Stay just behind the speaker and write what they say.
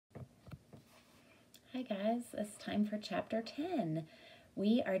Hi guys, it's time for chapter 10.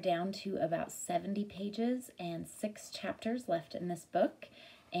 We are down to about 70 pages and 6 chapters left in this book.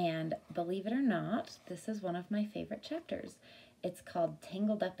 And believe it or not, this is one of my favorite chapters. It's called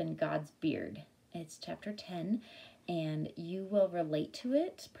Tangled Up in God's Beard. It's chapter 10, and you will relate to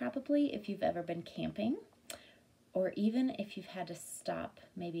it probably if you've ever been camping, or even if you've had to stop,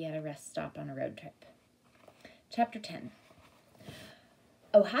 maybe at a rest stop on a road trip. Chapter 10.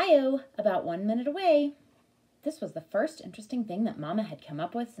 Ohio, about 1 minute away. This was the first interesting thing that Mama had come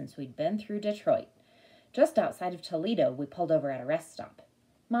up with since we'd been through Detroit. Just outside of Toledo, we pulled over at a rest stop.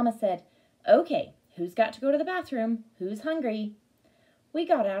 Mama said, "Okay, who's got to go to the bathroom? Who's hungry?" We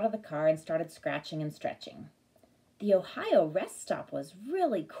got out of the car and started scratching and stretching. The Ohio rest stop was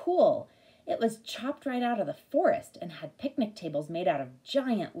really cool. It was chopped right out of the forest and had picnic tables made out of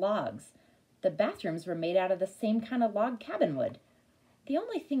giant logs. The bathrooms were made out of the same kind of log cabin wood. The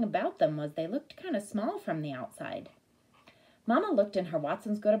only thing about them was they looked kind of small from the outside. Mama looked in her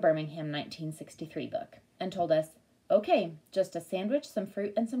Watson's Go to Birmingham 1963 book and told us, "Okay, just a sandwich, some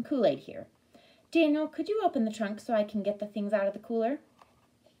fruit, and some Kool-Aid here. Daniel, could you open the trunk so I can get the things out of the cooler?"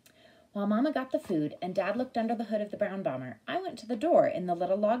 While Mama got the food and Dad looked under the hood of the brown bomber, I went to the door in the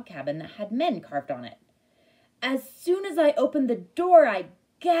little log cabin that had men carved on it. As soon as I opened the door, I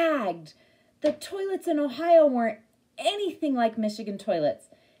gagged. The toilets in Ohio weren't anything like Michigan toilets.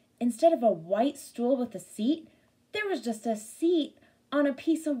 Instead of a white stool with a seat, there was just a seat on a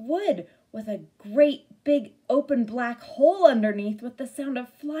piece of wood with a great big open black hole underneath with the sound of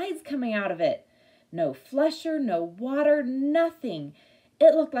flies coming out of it. No flusher, no water, nothing.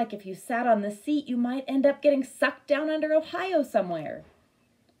 It looked like if you sat on the seat, you might end up getting sucked down under Ohio somewhere.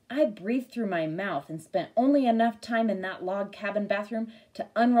 I breathed through my mouth and spent only enough time in that log cabin bathroom to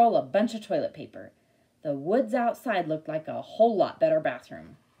unroll a bunch of toilet paper. The woods outside looked like a whole lot better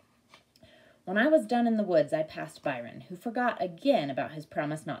bathroom. When I was done in the woods, I passed Byron, who forgot again about his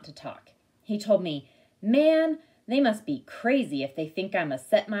promise not to talk. He told me, "Man, they must be crazy if they think I'm a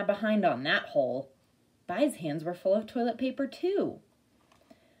set my behind on that hole." By's hands were full of toilet paper, too.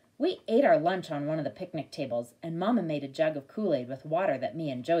 We ate our lunch on one of the picnic tables, and Mama made a jug of Kool-Aid with water that me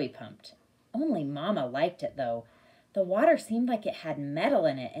and Joey pumped. Only Mama liked it, though. The water seemed like it had metal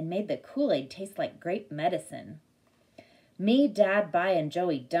in it and made the Kool-Aid taste like grape medicine. Me, Dad, Bi, and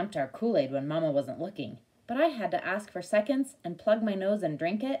Joey dumped our Kool-Aid when Mama wasn't looking, but I had to ask for seconds and plug my nose and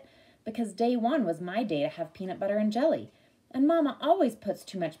drink it because day one was my day to have peanut butter and jelly, and Mama always puts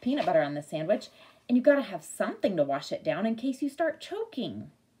too much peanut butter on the sandwich, and you gotta have something to wash it down in case you start choking.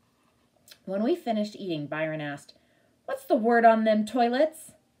 When we finished eating, Byron asked, "What's the word on them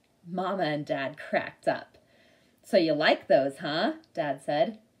toilets?" Mama and Dad cracked up. "So you like those, huh?" Dad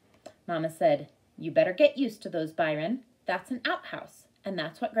said. Mama said, "You better get used to those, Byron. That's an outhouse, and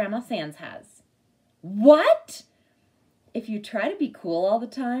that's what Grandma Sands has." What? If you try to be cool all the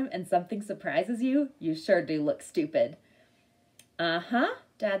time and something surprises you, you sure do look stupid. "Uh-huh,"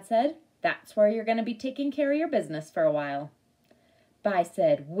 Dad said. "That's where you're going to be taking care of your business for a while." Bi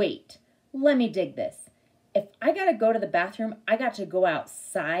said, "Wait, let me dig this. If I got to go to the bathroom, I got to go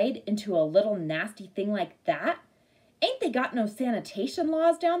outside into a little nasty thing like that? Ain't they got no sanitation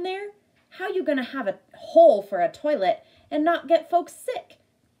laws down there? How you gonna have a hole for a toilet and not get folks sick?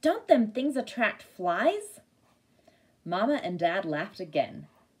 Don't them things attract flies?" Mama and Dad laughed again.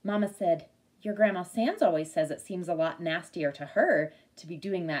 Mama said, "Your Grandma Sands always says it seems a lot nastier to her to be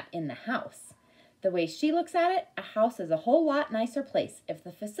doing that in the house. The way she looks at it, a house is a whole lot nicer place if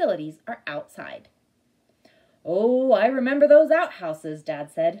the facilities are outside." "Oh, I remember those outhouses,"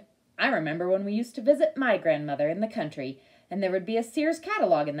 Dad said. "I remember when we used to visit my grandmother in the country, and there would be a Sears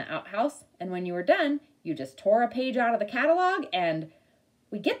catalog in the outhouse, and when you were done, you just tore a page out of the catalog and—"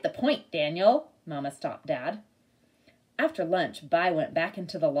 "We get the point, Daniel," Mama stopped Dad. After lunch, Bi went back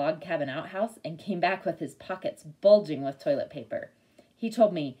into the log cabin outhouse and came back with his pockets bulging with toilet paper. He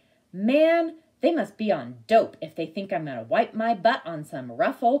told me, "Man, they must be on dope if they think I'm going to wipe my butt on some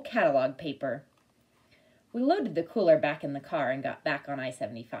rough old catalog paper." We loaded the cooler back in the car and got back on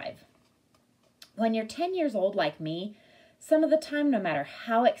I-75. When you're 10 years old like me, some of the time, no matter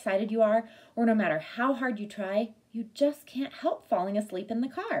how excited you are or no matter how hard you try, you just can't help falling asleep in the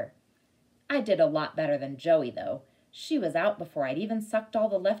car. I did a lot better than Joey, though. She was out before I'd even sucked all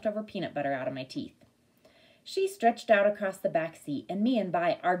the leftover peanut butter out of my teeth. She stretched out across the back seat, and me and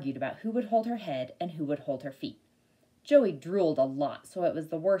Bi argued about who would hold her head and who would hold her feet. Joey drooled a lot, so it was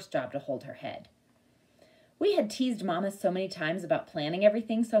the worst job to hold her head. We had teased Mama so many times about planning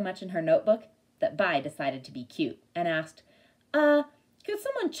everything so much in her notebook that Bi decided to be cute and asked, could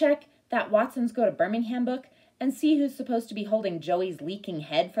someone check that Watson's Go to Birmingham book and see who's supposed to be holding Joey's leaking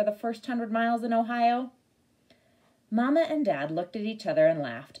head for the first 100 miles in Ohio? Mama and Dad looked at each other and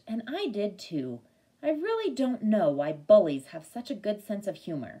laughed, and I did too. I really don't know why bullies have such a good sense of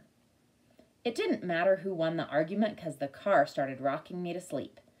humor. It didn't matter who won the argument because the car started rocking me to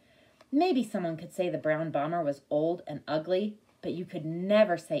sleep. Maybe someone could say the brown bomber was old and ugly, but you could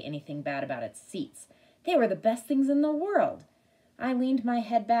never say anything bad about its seats. They were the best things in the world. I leaned my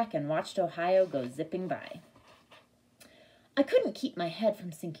head back and watched Ohio go zipping by. I couldn't keep my head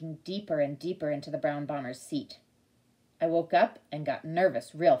from sinking deeper and deeper into the brown bomber's seat. I woke up and got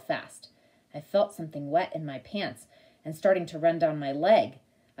nervous real fast. I felt something wet in my pants and starting to run down my leg.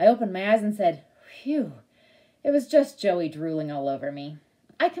 I opened my eyes and said, "Phew." It was just Joey drooling all over me.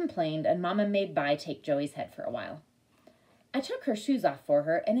 I complained, and Mama made Vi take Joey's head for a while. I took her shoes off for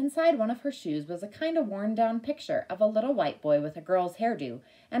her, and inside one of her shoes was a kind of worn-down picture of a little white boy with a girl's hairdo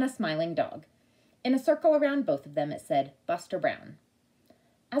and a smiling dog. In a circle around both of them it said, Buster Brown.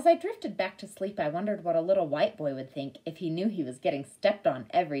 As I drifted back to sleep, I wondered what a little white boy would think if he knew he was getting stepped on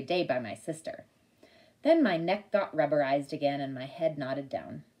every day by my sister. Then my neck got rubberized again, and my head nodded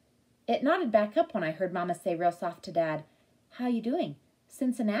down. It nodded back up when I heard Mama say real soft to Dad, "How you doing?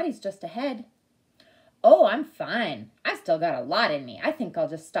 Cincinnati's just ahead." "Oh, I'm fine. I've still got a lot in me. I think I'll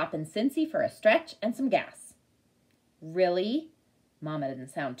just stop in Cincy for a stretch and some gas." "Really?" Mama didn't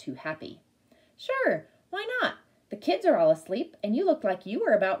sound too happy. "Sure, why not? The kids are all asleep, and you look like you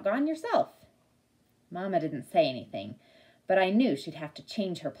were about gone yourself." Mama didn't say anything, but I knew she'd have to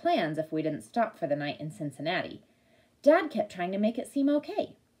change her plans if we didn't stop for the night in Cincinnati. Dad kept trying to make it seem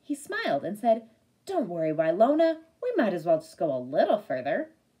okay. He smiled and said, "Don't worry, Wylona. We might as well just go a little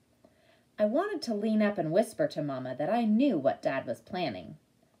further." I wanted to lean up and whisper to Mama that I knew what Dad was planning.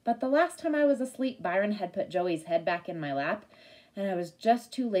 But the last time I was asleep, Byron had put Joey's head back in my lap, and I was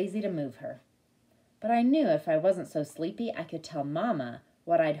just too lazy to move her. But I knew if I wasn't so sleepy, I could tell Mama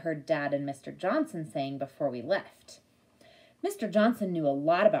what I'd heard Dad and Mr. Johnson saying before we left. Mr. Johnson knew a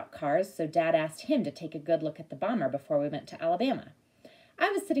lot about cars, so Dad asked him to take a good look at the bomber before we went to Alabama.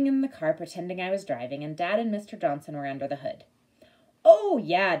 I was sitting in the car pretending I was driving, and Dad and Mr. Johnson were under the hood. "Oh,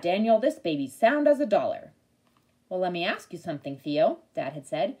 yeah, Daniel, this baby's sound as a dollar." "Well, let me ask you something, Theo," Dad had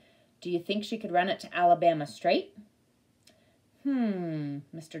said. "Do you think she could run it to Alabama straight?"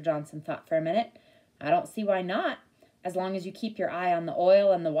 Mr. Johnson thought for a minute. "I don't see why not. As long as you keep your eye on the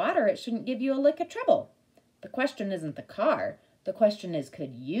oil and the water, it shouldn't give you a lick of trouble. The question isn't the car. The question is,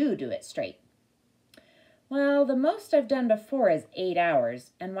 could you do it straight?" "Well, the most I've done before is 8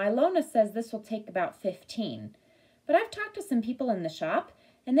 hours, and Wylona says this will take about 15. But I've talked to some people in the shop,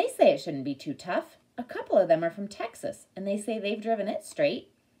 and they say it shouldn't be too tough. A couple of them are from Texas, and they say they've driven it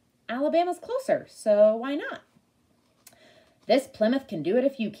straight. Alabama's closer, so why not?" "This Plymouth can do it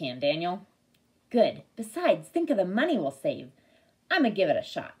if you can, Daniel." "Good. Besides, think of the money we'll save. I'm going to give it a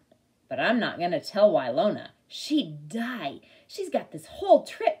shot. But I'm not going to tell Wylona. She'd die. She's got this whole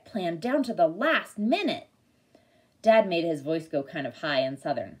trip planned down to the last minute." Dad made his voice go kind of high and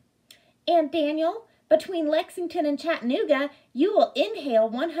southern. "And Daniel, between Lexington and Chattanooga, you will inhale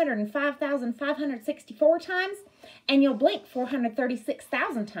 105,564 times, and you'll blink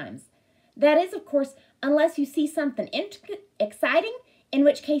 436,000 times. That is, of course, unless you see something exciting, in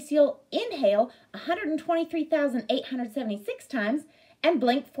which case you'll inhale 123,876 times and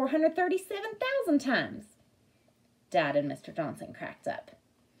blink 437,000 times. Dad and Mr. Johnson cracked up.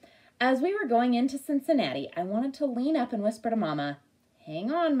 As we were going into Cincinnati, I wanted to lean up and whisper to Mama,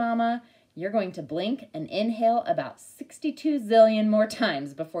 "Hang on, Mama. You're going to blink and inhale about 62 zillion more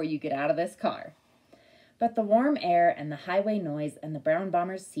times before you get out of this car." But the warm air and the highway noise and the brown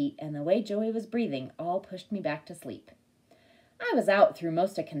bomber's seat and the way Joey was breathing all pushed me back to sleep. I was out through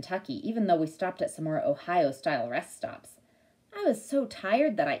most of Kentucky, even though we stopped at some more Ohio-style rest stops. I was so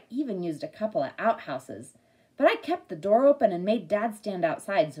tired that I even used a couple of outhouses, but I kept the door open and made Dad stand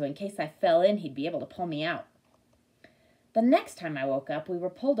outside so in case I fell in, he'd be able to pull me out. The next time I woke up, we were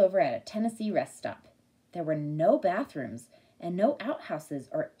pulled over at a Tennessee rest stop. There were no bathrooms and no outhouses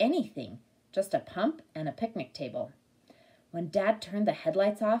or anything, just a pump and a picnic table. When Dad turned the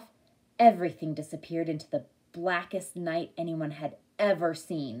headlights off, everything disappeared into the blackest night anyone had ever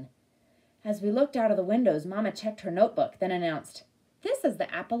seen. As we looked out of the windows, Mama checked her notebook, then announced, "This is the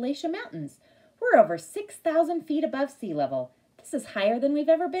Appalachian Mountains. We're over 6,000 feet above sea level. This is higher than we've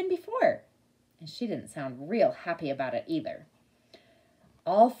ever been before." And she didn't sound real happy about it either.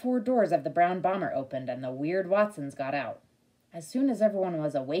 All 4 doors of the brown bomber opened and the weird Watsons got out. As soon as everyone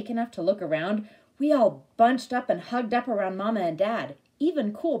was awake enough to look around, we all bunched up and hugged up around Mama and Dad,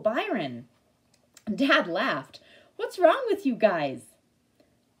 even cool Byron. Dad laughed. "What's wrong with you guys?"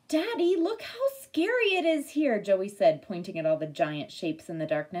 Daddy, look how scary it is here, Joey said, pointing at all the giant shapes in the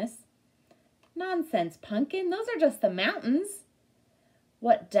darkness. Nonsense, Pumpkin. Those are just the mountains.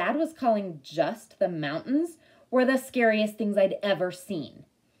 What Dad was calling just the mountains were the scariest things I'd ever seen.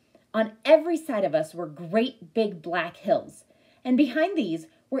 On every side of us were great big black hills, and behind these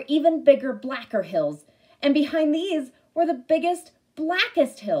were even bigger, blacker hills, and behind these were the biggest,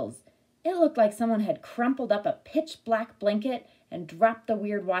 blackest hills. It looked like someone had crumpled up a pitch-black blanket and dropped the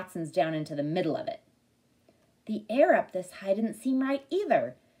Weird Watsons down into the middle of it. The air up this high didn't seem right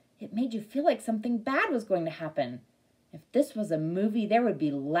either. It made you feel like something bad was going to happen. If this was a movie, there would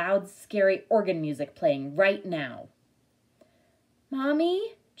be loud, scary organ music playing right now.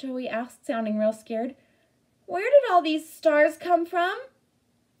 Mommy, Joey asked, sounding real scared, where did all these stars come from?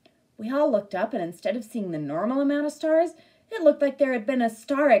 We all looked up, and instead of seeing the normal amount of stars, it looked like there had been a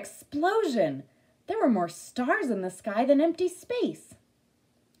star explosion. There were more stars in the sky than empty space.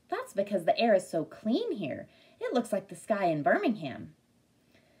 That's because the air is so clean here. It looks like the sky in Birmingham.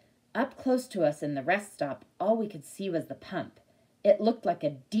 Up close to us in the rest stop, all we could see was the pump. It looked like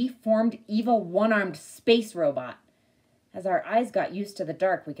a deformed, evil, one-armed space robot. As our eyes got used to the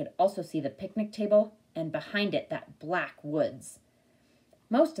dark, we could also see the picnic table, and behind it, that black woods.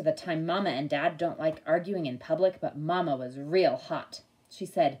 Most of the time, Mama and Dad don't like arguing in public, but Mama was real hot. She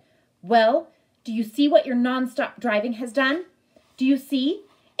said, well, do you see what your nonstop driving has done? Do you see?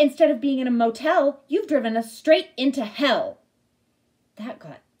 Instead of being in a motel, you've driven us straight into hell. That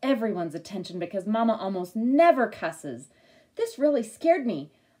got everyone's attention because Mama almost never cusses. This really scared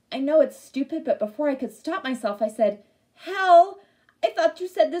me. I know it's stupid, but before I could stop myself, I said, hell, I thought you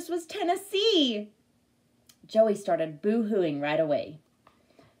said this was Tennessee. Joey started boo-hooing right away.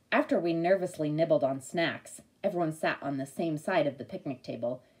 After we nervously nibbled on snacks, everyone sat on the same side of the picnic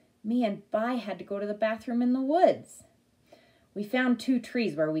table. Me and Vi had to go to the bathroom in the woods. We found 2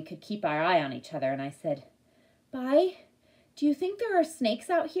 trees where we could keep our eye on each other, and I said, Vi, do you think there are snakes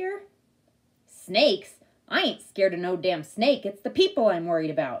out here? Snakes? I ain't scared of no damn snake. It's the people I'm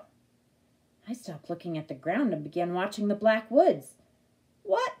worried about. I stopped looking at the ground and began watching the black woods.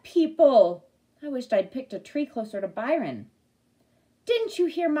 What people? I wished I'd picked a tree closer to Byron. Didn't you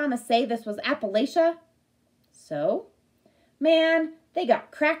hear Mama say this was Appalachia? So? Man, they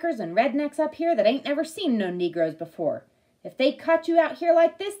got crackers and rednecks up here that ain't never seen no Negroes before. If they caught you out here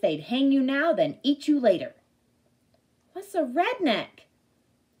like this, they'd hang you now, then eat you later. What's a redneck?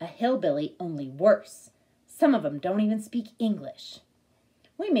 A hillbilly, only worse. Some of them don't even speak English.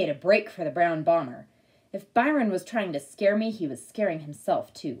 We made a break for the brown bomber. If Byron was trying to scare me, he was scaring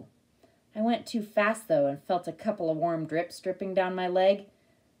himself too. I went too fast, though, and felt a couple of warm drips dripping down my leg.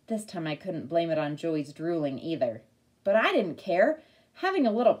 This time I couldn't blame it on Joey's drooling either. But I didn't care. Having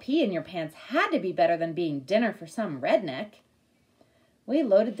a little pee in your pants had to be better than being dinner for some redneck. We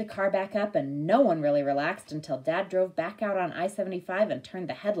loaded the car back up, and no one really relaxed until Dad drove back out on I-75 and turned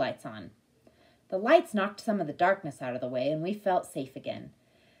the headlights on. The lights knocked some of the darkness out of the way, and we felt safe again.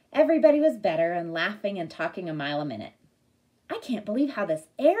 Everybody was better and laughing and talking a mile a minute. I can't believe how this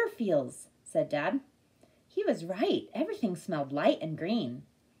air feels, said Dad. He was right. Everything smelled light and green.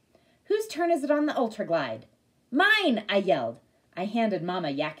 Whose turn is it on the Ultraglide? Mine, I yelled. I handed Mama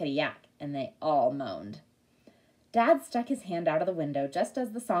Yakety Yak, and they all moaned. Dad stuck his hand out of the window just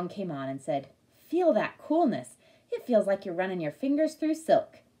as the song came on and said, Feel that coolness. It feels like you're running your fingers through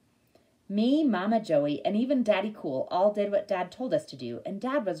silk. Me, Mama, Joey, and even Daddy Cool all did what Dad told us to do, and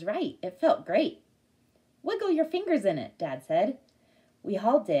Dad was right. It felt great. Wiggle your fingers in it, Dad said. We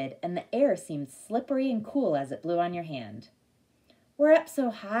all did, and the air seemed slippery and cool as it blew on your hand. We're up so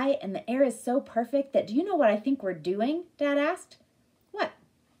high, and the air is so perfect that do you know what I think we're doing? Dad asked. What?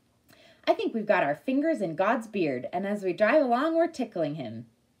 I think we've got our fingers in God's beard, and as we drive along, we're tickling him.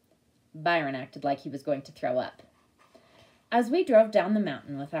 Byron acted like he was going to throw up. As we drove down the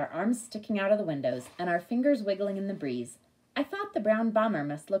mountain with our arms sticking out of the windows and our fingers wiggling in the breeze, I thought the brown bomber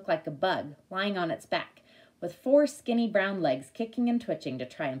must look like a bug lying on its back, with 4 skinny brown legs kicking and twitching to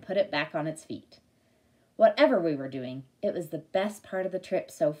try and put it back on its feet. Whatever we were doing, it was the best part of the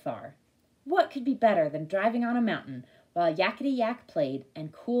trip so far. What could be better than driving on a mountain while Yakety Yak played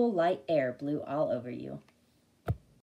and cool, light air blew all over you?